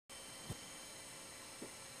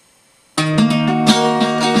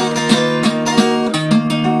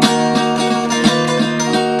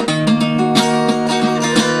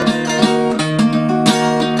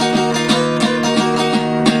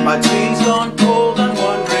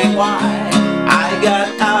why I got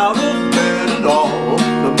out of bed at all.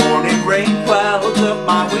 The morning rain clouds up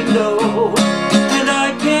my window, and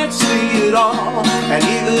I can't see it all. And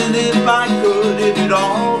even if I could, it'd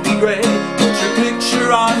all be great. Put your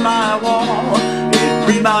picture on my wall. It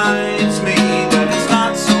reminds me that it's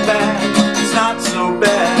not so bad. It's not so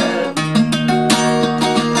bad.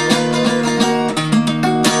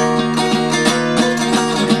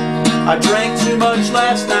 I drank too much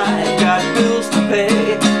last night, got bills to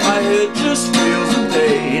pay. My head just feels in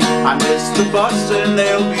pain. I missed the bus and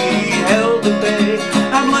there'll be hell to pay.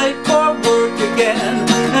 I'm late for work again,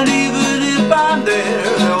 and even if I'm there,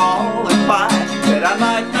 they'll all imply that I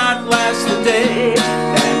might not last the day.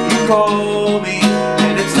 And you call me,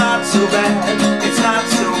 and it's not so bad. It's not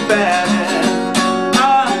so bad.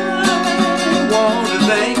 I want to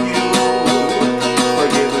thank you for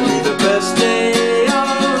giving me the best day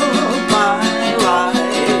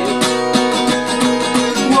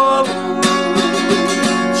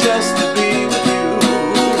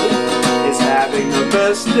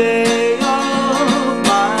best day of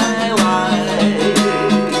my life.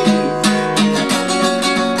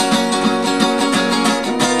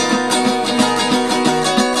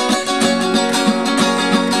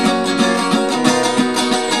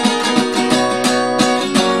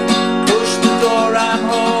 Push the door, I'm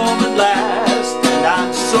home at last, and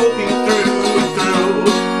I'm soaking through and through.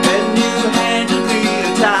 Then you handed me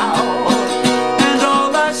a towel, and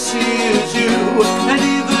all I see is you. And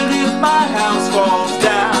even if my house falls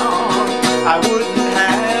down, I wouldn't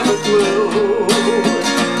have a clue,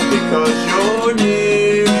 because you're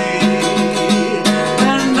near me.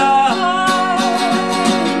 And I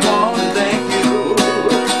want to thank you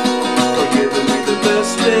for giving me the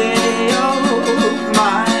best day of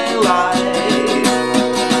my life.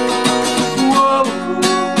 Whoa,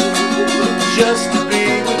 just